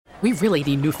We really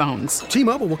need new phones.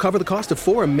 T-Mobile will cover the cost of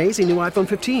 4 amazing new iPhone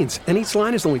 15s, and each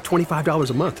line is only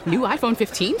 $25 a month. New iPhone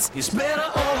 15s? It's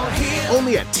better over here.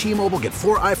 Only at T-Mobile, get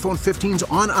 4 iPhone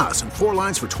 15s on us and 4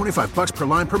 lines for $25 per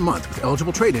line per month with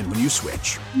eligible trade-in when you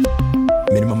switch.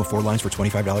 Minimum of 4 lines for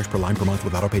 $25 per line per month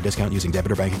with autopay discount using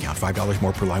debit or bank account. $5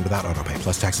 more per line without autopay,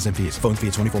 plus taxes and fees. Phone fee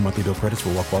at 24 monthly bill credits for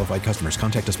well-qualified customers.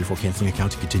 Contact us before canceling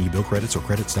account to continue bill credits or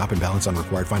credit stop and balance on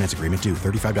required finance agreement due.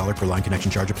 $35 per line connection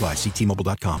charge applies. See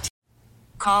T-Mobile.com.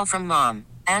 Call from mom.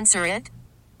 Answer it.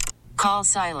 Call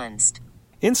silenced.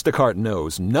 Instacart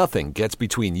knows nothing gets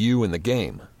between you and the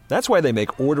game. That's why they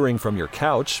make ordering from your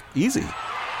couch easy.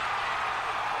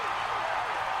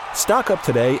 Stock up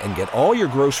today and get all your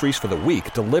groceries for the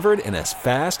week delivered in as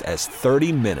fast as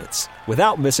 30 minutes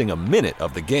without missing a minute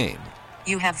of the game.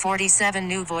 You have 47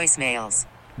 new voicemails.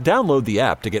 Download the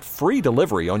app to get free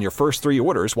delivery on your first 3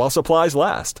 orders while supplies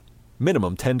last.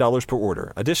 Minimum $10 per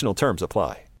order. Additional terms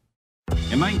apply.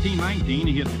 In 1919,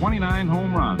 he hit 29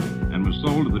 home runs and was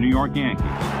sold to the New York Yankees.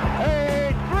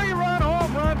 A 3-run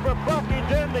home run for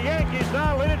Buffington. The Yankees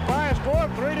now lead it by a score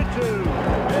of 3-2.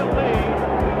 Bill Lee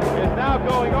is now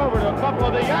going over to a couple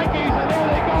of the Yankees, and there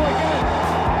they go again.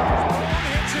 One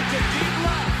hits it to deep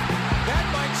left. That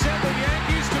might send the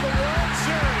Yankees to the World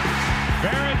Series.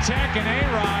 Varitek and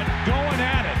A-Rod going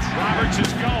at it. Roberts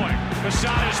is going.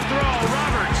 Posada's throw.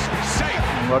 Roberts safe.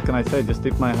 What can I say? Just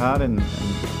tip my hat and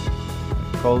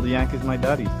call the Yankees my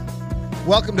daddies.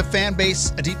 Welcome to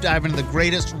Fanbase, a deep dive into the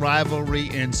greatest rivalry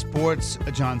in sports.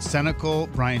 John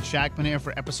Senecal, Brian Shackman here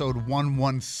for episode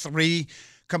 113.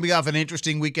 Coming off an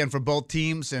interesting weekend for both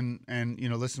teams, and you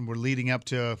know, listen, we're leading up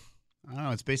to, I don't know,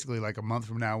 it's basically like a month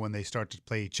from now when they start to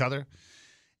play each other.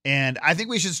 And I think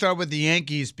we should start with the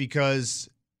Yankees because,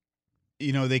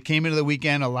 you know, they came into the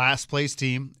weekend a last place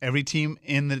team. Every team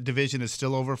in the division is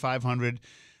still over 500.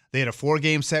 They had a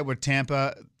 4-game set with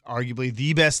Tampa, arguably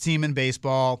the best team in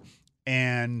baseball.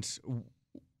 And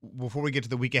before we get to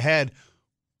the week ahead,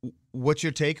 what's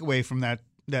your takeaway from that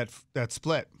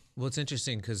split? Well, it's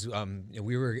interesting because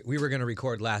we were going to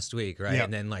record last week, right? Yep.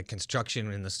 And then like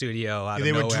construction in the studio out of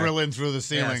they nowhere. were drilling through the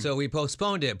ceiling. Yeah, so we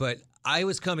postponed it. But I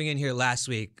was coming in here last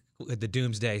week with the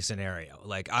doomsday scenario.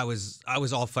 Like I was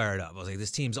all fired up. I was like,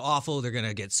 this team's awful. They're going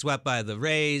to get swept by the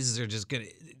Rays. They're just going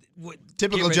to.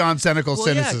 Typical John Senecal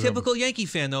cynicism. Yeah, typical Yankee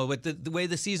fan though, with the way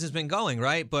the season's been going,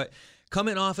 right? But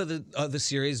coming off of the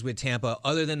series with Tampa,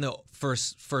 other than the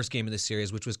first game of the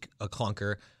series, which was a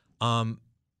clunker,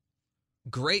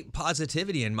 great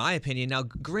positivity in my opinion. Now,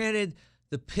 granted,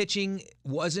 the pitching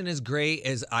wasn't as great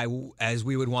as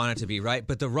we would want it to be, right?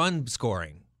 But the run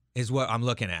scoring is what I'm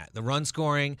looking at. The run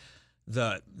scoring,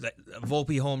 the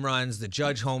Volpe home runs, the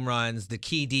Judge home runs, the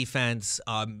key defense,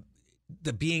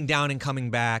 the being down and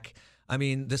coming back. I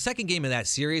mean, the second game of that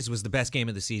series was the best game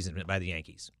of the season by the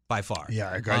Yankees, by far. Yeah,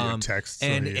 I got your text.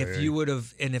 And if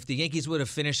the Yankees would have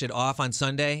finished it off on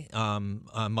Sunday, on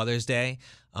Mother's Day,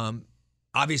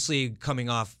 obviously coming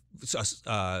off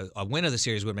a win of the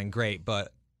series would have been great.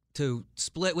 But to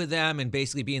split with them and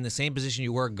basically be in the same position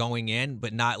you were going in,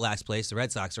 but not last place, the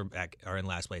Red Sox are in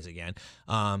last place again.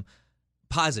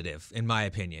 Positive, in my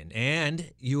opinion.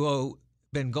 And you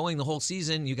been going the whole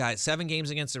season. You got 7 games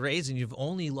against the Rays, and you've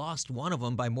only lost one of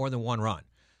them by more than 1 run.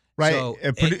 Right. So,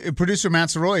 producer Matt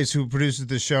Soroyes, who produces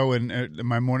the show and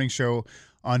my morning show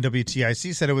on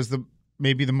WTIC, said it was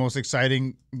maybe the most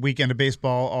exciting weekend of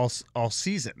baseball all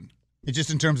season. It's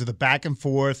just in terms of the back and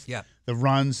forth, the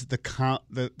runs, the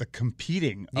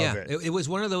competing of it. It was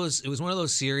one of those. It was one of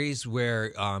those series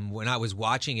where when I was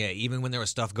watching it, even when there was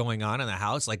stuff going on in the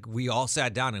house, like we all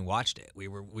sat down and watched it. We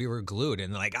were glued,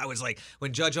 and like I was like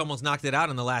when Judge almost knocked it out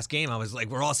in the last game, I was like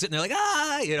we're all sitting there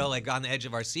like like on the edge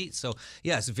of our seats. So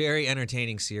yes, very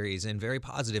entertaining series and very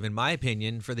positive in my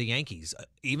opinion for the Yankees,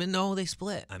 even though they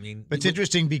split. I mean, it's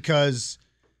interesting because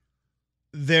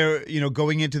they're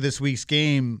going into this week's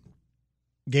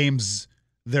games,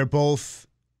 they're both.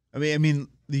 I mean,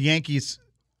 the Yankees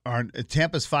are.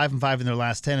 Tampa's 5-5 in their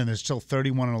last 10, and they're still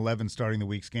 31-11 starting the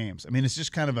week's games. I mean, it's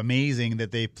just kind of amazing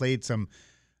that they played some.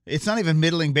 It's not even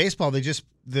middling baseball. They just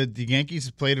the Yankees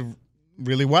played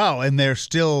really well, and they're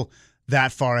still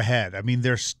that far ahead. I mean,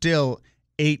 they're still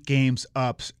 8 games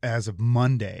up as of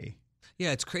Monday.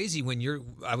 Yeah, it's crazy when you're.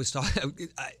 I was talking.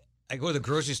 I go to the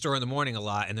grocery store in the morning a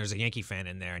lot, and there's a Yankee fan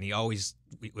in there, and he always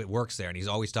works there, and he's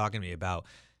always talking to me about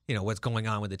what's going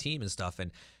on with the team and stuff.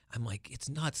 And I'm like, it's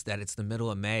nuts that it's the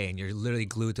middle of May and you're literally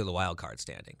glued to the wild card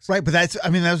standings. Right, but that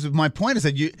was my point is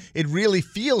that it really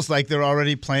feels like they're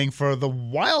already playing for the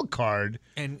wild card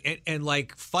and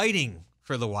like fighting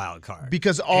for the wild card.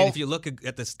 Because if you look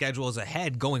at the schedules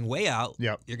ahead, going way out,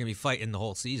 you're going to be fighting the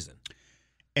whole season.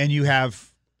 And you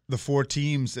have the 4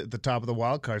 teams at the top of the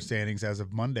wild card standings as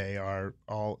of Monday are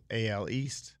all AL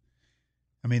East.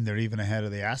 I mean, they're even ahead of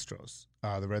the Astros.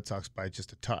 The Red Sox by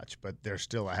just a touch, but they're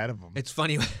still ahead of them. It's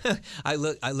funny. I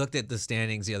looked at the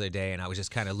standings the other day, and I was just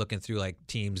kind of looking through like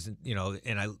teams,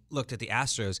 and I looked at the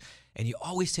Astros, and you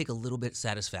always take a little bit of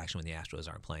satisfaction when the Astros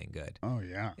aren't playing good. Oh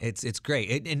yeah, it's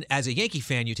great. And as a Yankee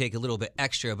fan, you take a little bit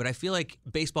extra, but I feel like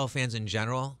baseball fans in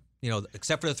general,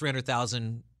 except for the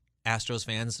 300,000 Astros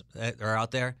fans that are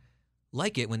out there,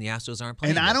 like it when the Astros aren't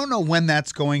playing. And I don't know when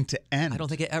that's going to end. I don't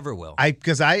think it ever will.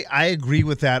 Because I agree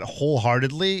with that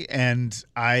wholeheartedly, and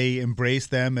I embrace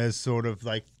them as sort of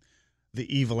like the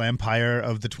evil empire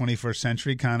of the 21st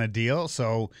century kind of deal.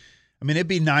 So, I mean, it'd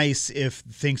be nice if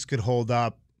things could hold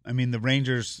up. I mean, the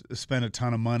Rangers spent a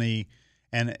ton of money,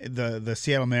 and the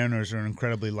Seattle Mariners are an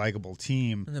incredibly likable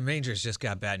team. And the Rangers just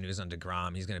got bad news on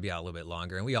DeGrom. He's going to be out a little bit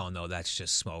longer, and we all know that's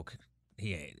just smoke.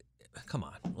 He ain't. Come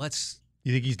on,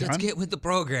 You think he's done? Let's get with the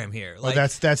program here. Well,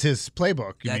 that's his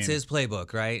playbook. That's his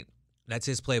playbook, right? That's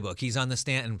his playbook. He's on the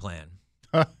Stanton plan.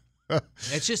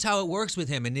 It's just how it works with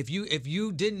him. And if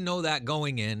you didn't know that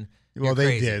going in, well,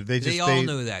 they did. They all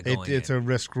knew that going in. It's a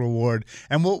risk reward.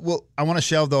 And I want to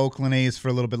shelve the Oakland A's for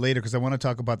a little bit later because I want to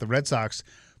talk about the Red Sox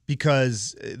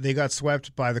because they got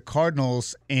swept by the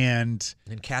Cardinals and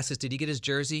Cassis, did he get his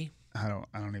jersey? I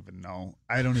don't even know.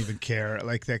 I don't even care.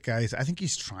 Like that guy's. I think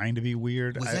he's trying to be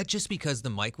weird. Was that just because the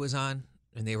mic was on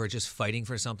and they were just fighting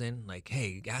for something? Like,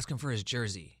 hey, ask him for his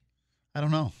jersey. I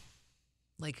don't know.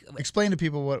 Like, explain to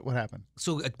people what happened.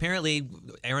 So apparently,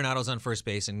 Arenado's on first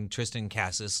base, and Tristan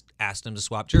Cassis asked him to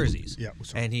swap jerseys. Yeah,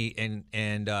 and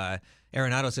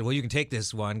Arenado said, "Well, you can take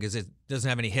this one because it doesn't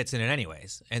have any hits in it,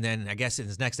 anyways." And then I guess in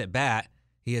his next at bat,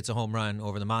 he hits a home run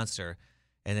over the monster.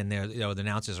 And then the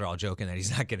announcers are all joking that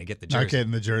he's not going to get the jersey. Not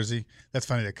getting the jersey. That's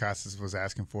funny that Casas was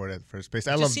asking for it at first base.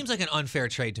 It just seems like an unfair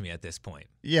trade to me at this point.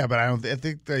 Yeah, but I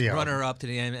think runner up to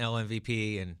the NL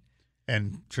MVP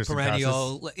and Tristan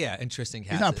perennial, Casas. Yeah, and Tristan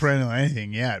Casas. He's not perennial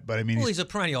anything yet, but I mean, he's a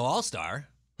perennial all-star.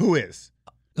 Who is?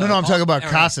 No, I'm talking about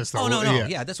Casas though. Oh no,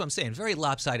 yeah, that's what I'm saying. Very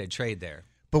lopsided trade there.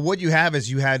 But what you have is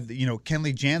you had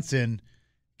Kenley Jansen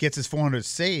gets his 400th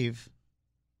save.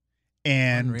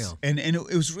 And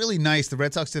it was really nice. The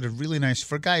Red Sox did a really nice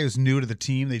for a guy who's new to the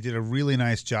team. They did a really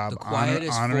nice job. The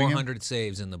quietest honoring 400 him.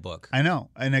 Saves in the book. I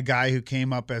know, and a guy who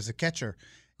came up as a catcher,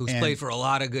 who's played for a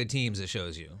lot of good teams. It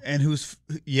shows you, and who's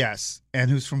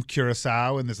from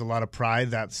Curacao, and there's a lot of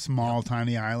pride. That small,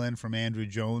 tiny island from Andrew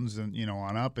Jones and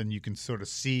on up, and you can sort of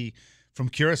see from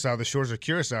Curacao, the shores of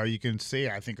Curacao. You can see,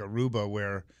 I think, Aruba,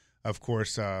 where of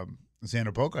course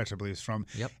Xander Bogaerts, I believe, is from.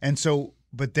 Yep. And so,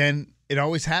 but then it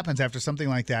always happens after something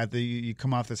like that. You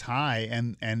come off this high,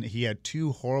 and he had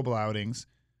 2 horrible outings.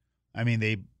 I mean,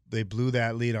 they blew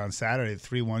that lead on Saturday,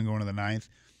 3-1 going to the 9th.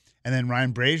 And then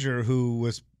Ryan Brazier, who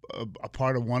was a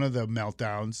part of one of the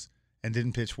meltdowns and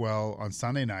didn't pitch well on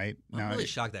Sunday night. I'm really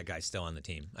shocked that guy's still on the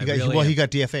team. He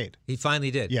got DFA'd. He finally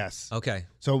did. Yes. Okay.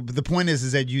 So the point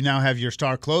is that you now have your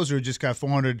star closer who just got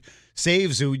 400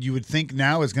 saves, who you would think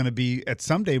now is going to be at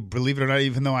someday, believe it or not,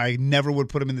 even though I never would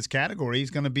put him in this category, he's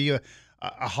going to be a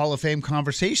Hall of Fame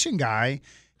conversation guy.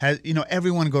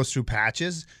 Everyone goes through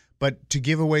patches. But to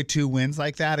give away 2 wins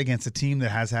like that against a team that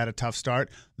has had a tough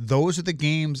start, those are the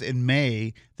games in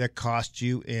May that cost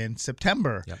you in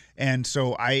September. Yep. And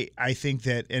so I think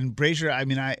that, and Brazier, I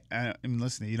mean,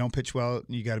 listen, you don't pitch well,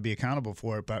 you got to be accountable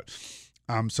for it. But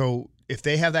so if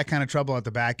they have that kind of trouble at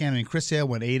the back end, I mean, Chris Sale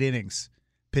went 8 innings,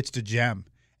 pitched a gem,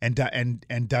 and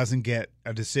doesn't get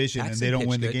a decision, Jackson and they don't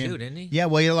win the good game. too, didn't he? Yeah,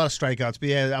 well, he had a lot of strikeouts, but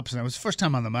yeah, ups and downs. It was the first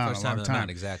time on the mound in a long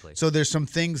time. Exactly. So there's some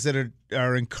things that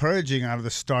are encouraging out of the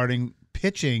starting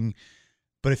pitching,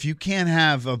 but if you can't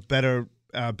have a better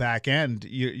back end,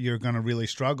 you're going to really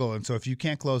struggle. And so if you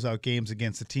can't close out games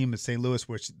against a team at St. Louis,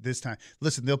 which this time,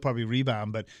 listen, they'll probably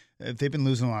rebound, but if they've been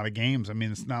losing a lot of games, I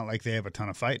mean, it's not like they have a ton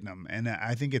of fight in them. And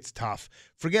I think it's tough.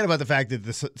 Forget about the fact that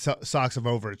the Sox have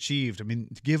overachieved. I mean,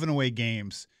 giving away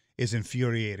games is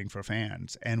infuriating for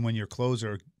fans. And when your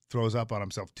closer throws up on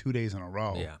himself 2 days in a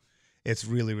row, it's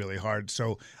really, really hard.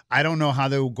 So I don't know how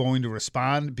they're going to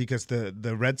respond because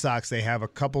the Red Sox, they have a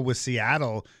couple with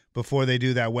Seattle before they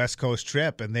do that West Coast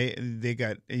trip, and they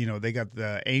got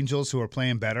the Angels who are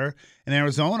playing better. And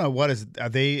Arizona, are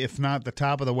they, if not the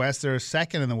top of the West, they're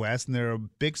second in the West, and they're a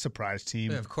big surprise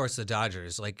team. And of course, the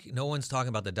Dodgers. Like, no one's talking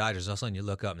about the Dodgers. All of a sudden, you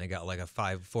look up and they got like a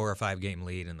 4 or 5 game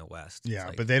lead in the West.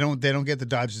 Yeah, but they don't get the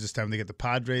Dodgers this time. They get the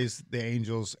Padres, the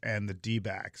Angels, and the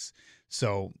D-backs.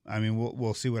 So, I mean,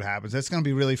 we'll see what happens. That's going to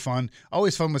be really fun.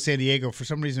 Always fun with San Diego for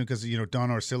some reason because, Don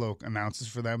Orsillo announces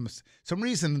for them. Some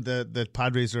reason the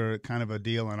Padres are kind of a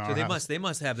deal in our house. They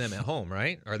must have them at home,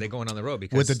 right? Or are they going on the road?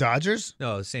 Because with the Dodgers?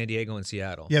 No, San Diego and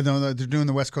Seattle. Yeah, no, they're doing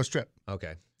the West Coast trip.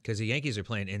 Okay. Because the Yankees are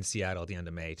playing in Seattle at the end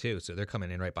of May, too. So they're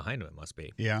coming in right behind them, it must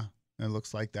be. Yeah, it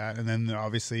looks like that. And then,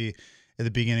 obviously, at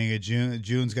the beginning of June,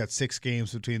 June's got 6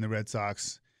 games between the Red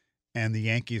Sox and the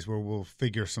Yankees where we'll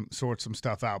sort some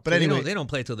stuff out. But so anyway. They don't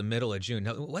play till the middle of June.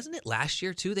 Now, wasn't it last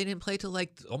year, too? They didn't play till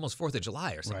like almost 4th of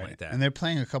July or something like that. And they're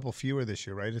playing a couple fewer this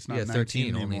year, right? It's not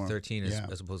 13 anymore. Only 13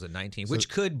 as opposed to 19, which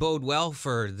could bode well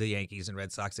for the Yankees and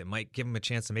Red Sox. It might give them a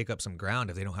chance to make up some ground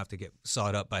if they don't have to get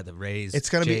sawed up by the Rays, it's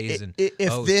going to be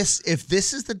if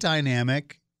this is the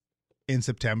dynamic in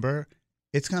September,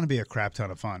 it's going to be a crap ton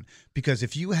of fun because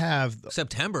if you have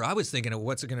September, I was thinking of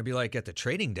what's it going to be like at the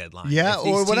trading deadline. Yeah,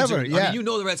 or whatever. I mean,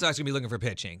 the Red Sox are going to be looking for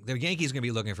pitching. The Yankees are going to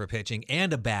be looking for pitching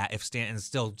and a bat if Stanton's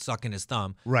still sucking his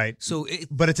thumb. Right. So,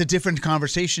 but it's a different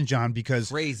conversation, John, because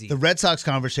the Red Sox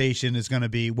conversation is going to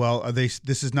be,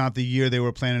 this is not the year they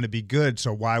were planning to be good,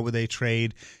 so why would they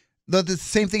trade? The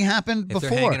same thing happened before.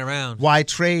 They're hanging around. Why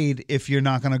trade if you're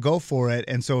not going to go for it?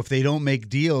 And so if they don't make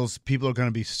deals, people are going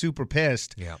to be super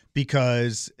pissed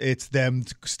because it's them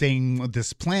staying with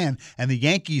this plan. And the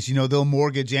Yankees, they'll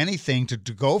mortgage anything to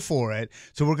go for it.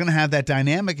 So we're going to have that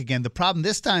dynamic again. The problem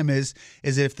this time is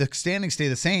if the standings stay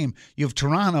the same, you have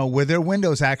Toronto where their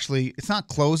window's actually, it's not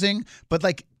closing, but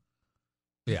like,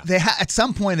 at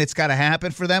some point it's got to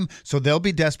happen for them, so they'll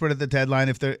be desperate at the deadline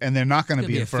they're not going to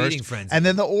be in first. And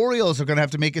then the Orioles are going to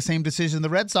have to make the same decision the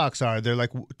Red Sox are. They're like,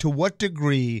 to what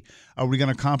degree are we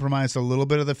going to compromise a little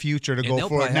bit of the future to go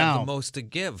for it now? Have the most to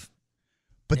give,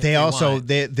 but they also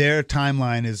their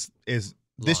timeline is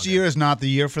this year is not the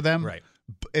year for them, right?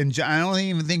 And I don't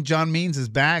even think John Means is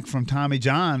back from Tommy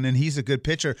John, and he's a good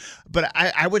pitcher. But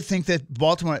I would think that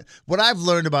Baltimore, what I've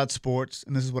learned about sports,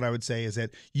 and this is what I would say, is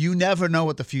that you never know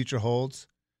what the future holds.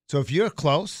 So if you're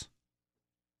close,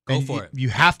 go for it. You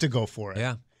have to go for it.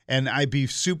 Yeah. And I'd be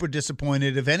super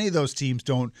disappointed if any of those teams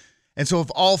don't. And so if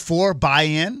all 4 buy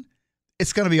in,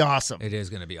 it's going to be awesome. It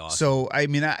is going to be awesome. So, I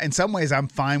mean, in some ways, I'm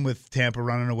fine with Tampa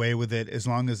running away with it as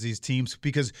long as these teams,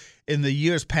 because in the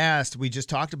years past, we just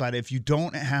talked about it, if you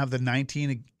don't have the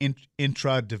 19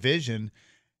 intra-division,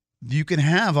 you can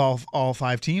have all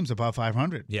 5 teams above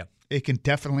 500. Yeah. It can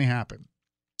definitely happen.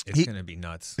 It's going to be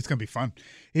nuts. It's going to be fun.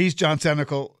 He's John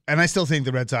Senecal, and I still think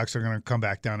the Red Sox are going to come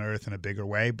back down to earth in a bigger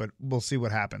way, but we'll see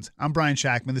what happens. I'm Brian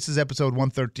Shackman. This is episode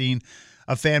 113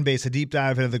 of Fan Base, a deep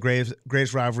dive into the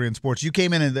greatest rivalry in sports. You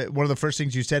came in, and one of the first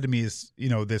things you said to me is,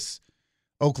 this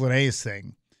Oakland A's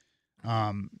thing.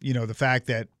 The fact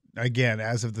that, again,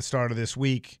 as of the start of this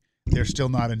week, they're still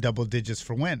not in double digits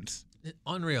for wins.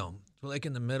 Unreal. We're like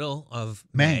in the middle of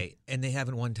May, and they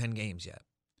haven't won 10 games yet.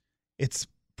 It's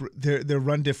their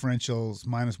run differentials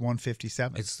minus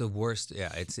 157. It's the worst.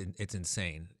 Yeah, it's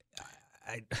insane.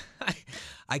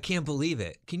 I can't believe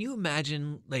it. Can you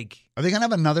imagine, are they going to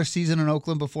have another season in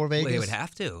Oakland before Vegas? Well, they would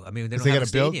have to. I mean, they don't have a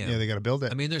stadium. Yeah, they got to build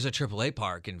it. I mean, there's a AAA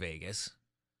park in Vegas,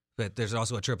 but there's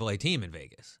also a AAA team in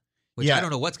Vegas, which I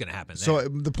don't know what's going to happen there. So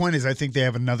the point is, I think they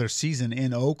have another season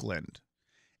in Oakland.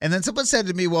 And then someone said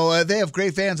to me, well, they have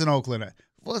great fans in Oakland.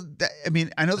 Well,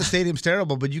 I know the stadium's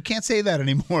terrible, but you can't say that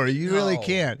anymore. You really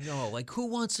can't. No, who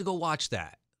wants to go watch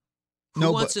that?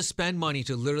 Who wants to spend money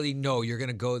to literally know you're going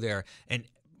to go there and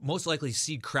most likely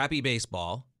see crappy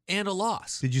baseball and a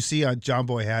loss? Did you see John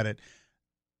Boy had it?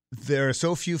 There are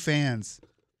so few fans.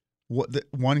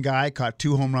 One guy caught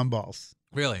 2 home run balls.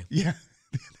 Really? Yeah.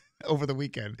 Over the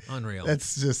weekend. Unreal.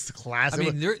 That's just classic.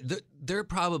 I mean, they're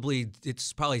probably,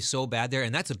 it's probably so bad there,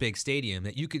 and that's a big stadium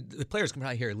that the players can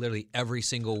probably hear literally every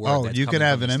single word. Oh, you could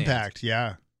have an impact.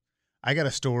 Yeah. I got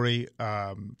a story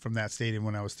from that stadium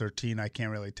when I was 13. I can't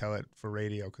really tell it for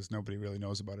radio because nobody really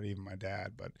knows about it, even my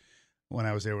dad. But when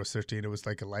I was there, I was 13. It was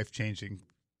like a life-changing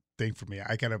thing for me.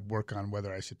 I got to work on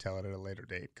whether I should tell it at a later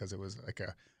date because it was like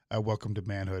a welcome to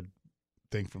manhood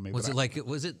thing for me. Was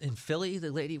it in Philly?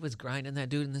 The lady was grinding that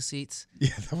dude in the seats? Yeah,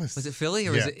 that was. Was it Philly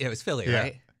or it was Philly,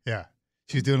 right? Yeah.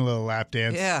 She was doing a little lap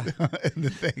dance. Yeah. in the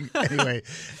thing.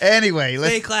 Anyway.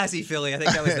 Stay classy, Philly. I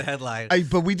think that was the headline.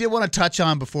 But we did want to touch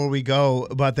on before we go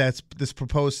about this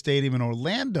proposed stadium in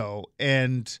Orlando,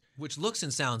 which looks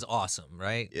and sounds awesome,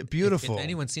 right? Beautiful. If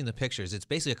anyone's seen the pictures, it's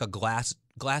basically like a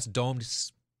glass domed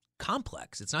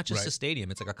complex. It's not just a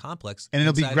stadium; it's like a complex, and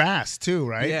it'll be grass too,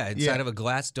 right? Yeah, inside of a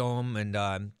glass dome,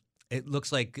 and It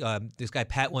looks like this guy,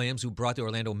 Pat Williams, who brought the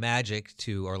Orlando Magic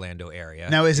to Orlando area.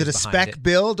 Now, is it a spec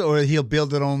build, or he'll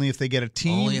build it only if they get a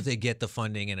team? Only if they get the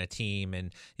funding and a team.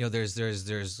 And,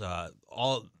 there's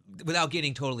all, without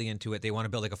getting totally into it, they want to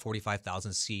build like a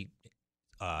 45,000-seat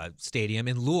stadium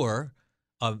in lieu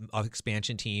of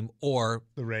expansion team, or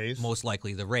the Rays, most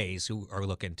likely the Rays, who are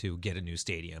looking to get a new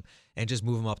stadium and just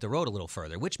move them up the road a little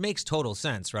further, which makes total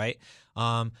sense, right?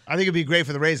 I think it'd be great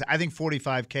for the Rays. I think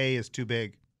 45K is too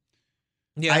big.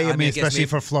 Yeah, I mean especially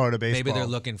for Florida baseball. Maybe they're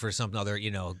looking for some other,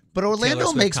 But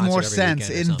Orlando makes more sense.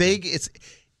 In Vegas,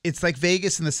 it's like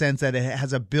Vegas in the sense that it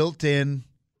has a built-in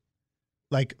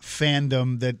like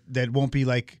fandom that won't be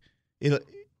like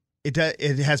it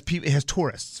has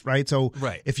tourists, right? So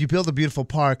if you build a beautiful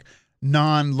park,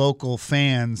 non-local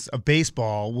fans of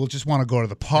baseball will just want to go to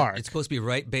the park. It's supposed to be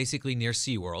right basically near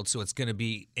SeaWorld, so it's going to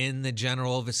be in the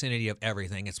general vicinity of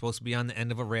everything. It's supposed to be on the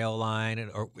end of a rail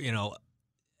line,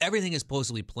 everything is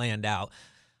supposedly planned out.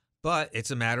 But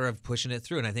it's a matter of pushing it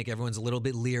through, and I think everyone's a little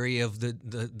bit leery of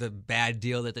the bad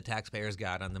deal that the taxpayers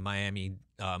got on the Miami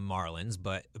Marlins.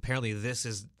 But apparently this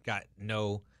has got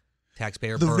no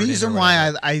taxpayer burden. The reason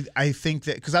why I think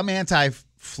that, because I'm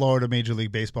anti-Florida Major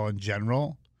League Baseball in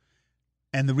general,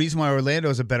 and the reason why Orlando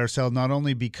is a better sell, not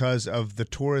only because of the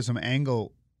tourism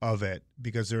angle of it,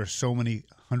 because there are so many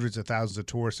hundreds of thousands of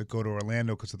tourists that go to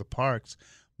Orlando because of the parks,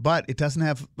 but it doesn't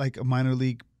have like a minor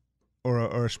league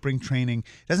or a spring training.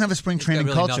 It doesn't have a spring training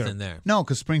really culture. Nothing there. No,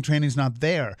 because spring training's not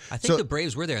there. I think the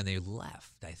Braves were there and they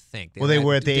left, I think. They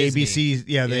were at the Disney. ABC,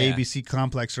 the ABC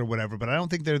complex or whatever, but I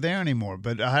don't think they're there anymore.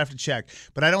 But I have to check.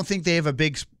 But I don't think they have a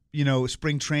big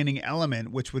spring training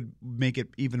element, which would make it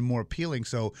even more appealing.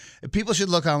 So people should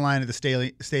look online at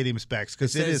the stadium specs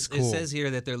because it is cool. It says here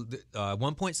that their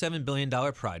 $1.7 billion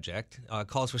project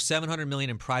calls for $700 million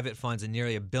in private funds and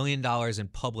nearly $1 billion in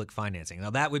public financing.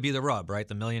 Now that would be the rub, right?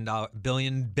 The $1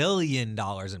 billion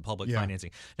in public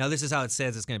financing. Now this is how it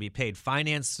says it's going to be paid: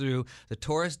 financed through the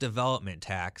tourist development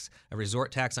tax, a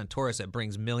resort tax on tourists that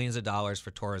brings millions of dollars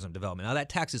for tourism development. Now that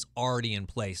tax is already in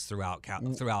place throughout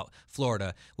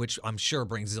Florida, which I'm sure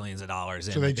brings zillions of dollars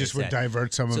in. So they just would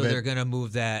divert some of it. So they're going to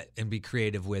move that and be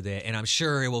creative with it, and I'm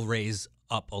sure it will raise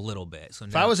up a little bit. So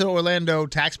if I was an Orlando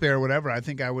taxpayer or whatever, I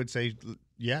think I would say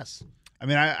yes. I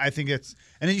mean, I think it's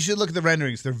 – and then you should look at the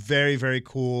renderings. They're very, very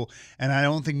cool, and I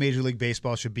don't think Major League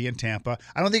Baseball should be in Tampa.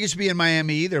 I don't think it should be in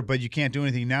Miami either, but you can't do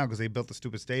anything now because they built the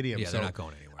stupid stadium. Yeah, so they're not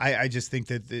going anywhere. I just think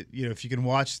that if you can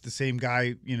watch the same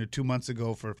guy 2 months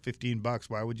ago for $15,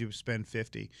 why would you spend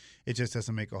 $50? It just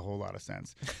doesn't make a whole lot of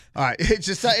sense. All right, it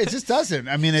just doesn't.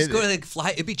 I mean, go to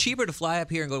fly. It'd be cheaper to fly up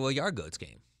here and go to a Yard Goats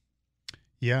game.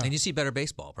 Yeah, and you see better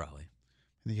baseball probably.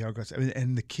 The Yard Goats. I mean,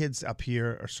 and the kids up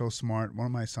here are so smart. One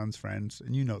of my son's friends,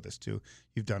 and you know this too,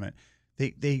 you've done it.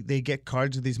 They get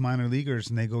cards of these minor leaguers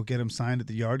and they go get them signed at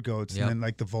the Yard Goats. And then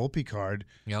like the Volpe card.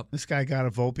 Yep. This guy got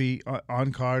a Volpe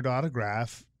on card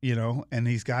autograph, and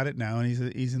he's got it now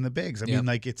and he's in the bigs. I mean,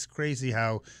 like, it's crazy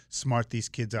how smart these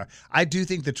kids are. I do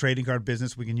think the trading card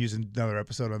business, we can use another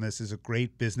episode on this, is a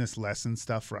great business lesson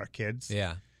stuff for our kids.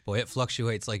 Yeah. Boy, it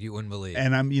fluctuates like you wouldn't believe.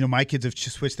 And my kids have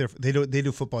just switched they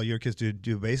do football. Your kids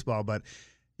do baseball, but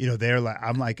they're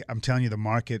like, I'm telling you, the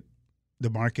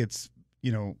market's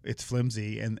it's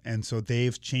flimsy, and so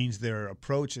they've changed their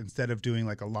approach. Instead of doing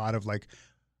like a lot of like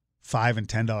 $5 and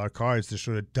 $10 cards, they're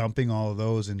sort of dumping all of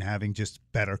those and having just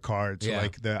better cards,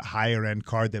 like the higher end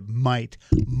card that might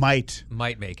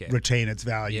make it retain its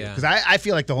value. Because I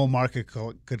feel like the whole market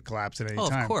could collapse at any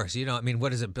time. Of course,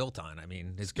 what is it built on? I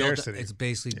mean, it's scarcity. It's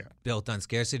basically built on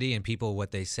scarcity and people what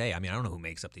they say. I mean, I don't know who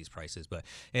makes up these prices, but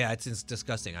it's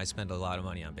disgusting. I spend a lot of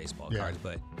money on baseball cards,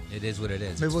 but it is what it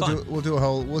is. Maybe we'll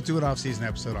do an off-season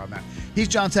episode on that. He's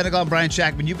John Senegal and Brian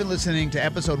Shackman. You've been listening to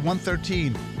episode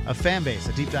 113 of Fanbase,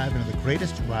 a deep dive into the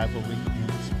greatest rivalry in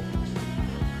sports.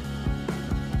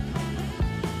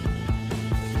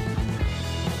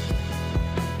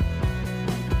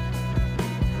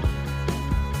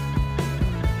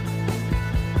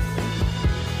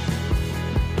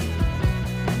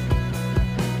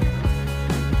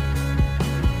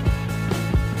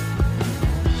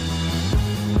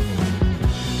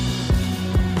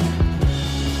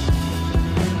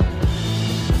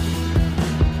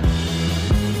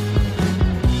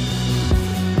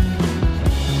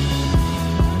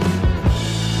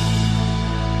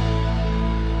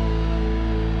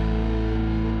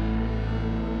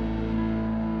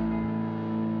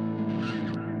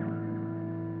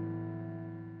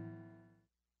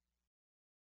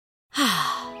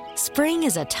 Spring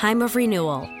is a time of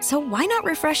renewal, so why not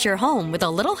refresh your home with a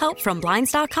little help from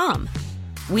Blinds.com?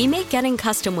 We make getting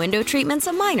custom window treatments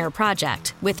a minor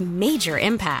project with major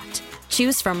impact.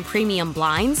 Choose from premium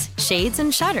blinds, shades,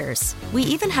 and shutters. We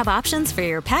even have options for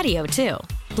your patio, too.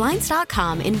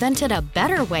 Blinds.com invented a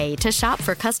better way to shop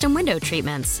for custom window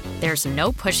treatments. There's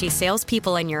no pushy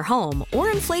salespeople in your home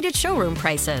or inflated showroom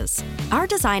prices. Our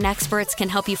design experts can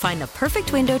help you find the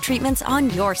perfect window treatments on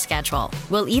your schedule.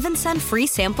 We'll even send free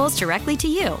samples directly to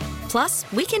you. Plus,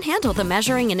 we can handle the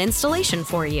measuring and installation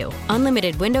for you.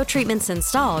 Unlimited window treatments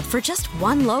installed for just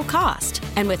one low cost.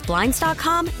 And with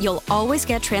Blinds.com, you'll always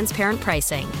get transparent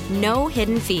pricing. No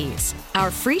hidden fees. Our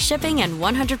free shipping and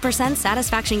 100%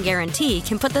 satisfaction guarantee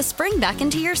can put the spring back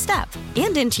into your step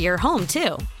and into your home,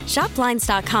 too. Shop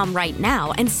Blinds.com right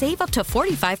now and save up to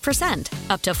 45%.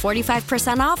 Up to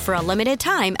 45% off for a limited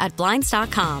time at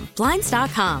Blinds.com.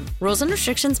 Blinds.com. Rules and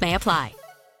restrictions may apply.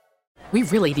 We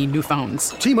really need new phones.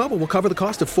 T-Mobile will cover the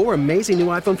cost of 4 amazing new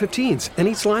iPhone 15s, and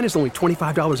each line is only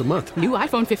 $25 a month. New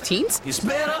iPhone 15s? It's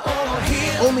better over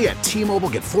here. Only at T-Mobile,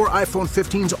 get 4 iPhone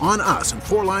 15s on us and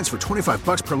 4 lines for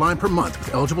 $25 per line per month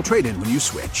with eligible trade-in when you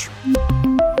switch.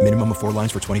 Minimum of 4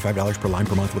 lines for $25 per line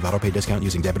per month with autopay discount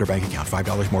using debit or bank account.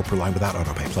 $5 more per line without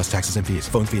autopay, plus taxes and fees.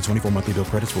 Phone fee at 24 monthly bill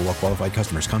credits for well-qualified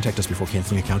customers. Contact us before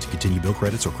canceling account to continue bill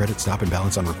credits or credit stop and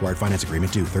balance on required finance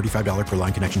agreement due. $35 per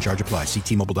line connection charge applies. See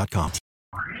T-Mobile.com.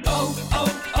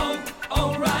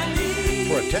 O'Reilly.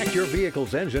 Protect your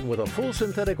vehicle's engine with a full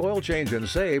synthetic oil change and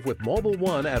save with Mobile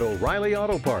One at O'Reilly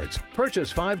Auto Parts. Purchase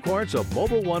 5 quarts of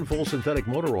Mobile One full synthetic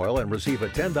motor oil and receive a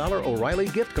 $10 O'Reilly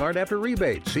gift card after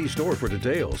rebate. See store for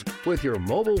details. With your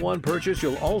Mobile One purchase,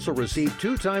 you'll also receive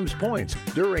 2 times points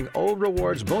during O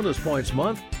Rewards Bonus Points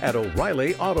Month at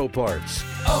O'Reilly Auto Parts.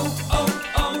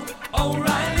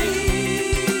 O'Reilly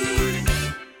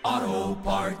Auto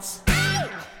Parts.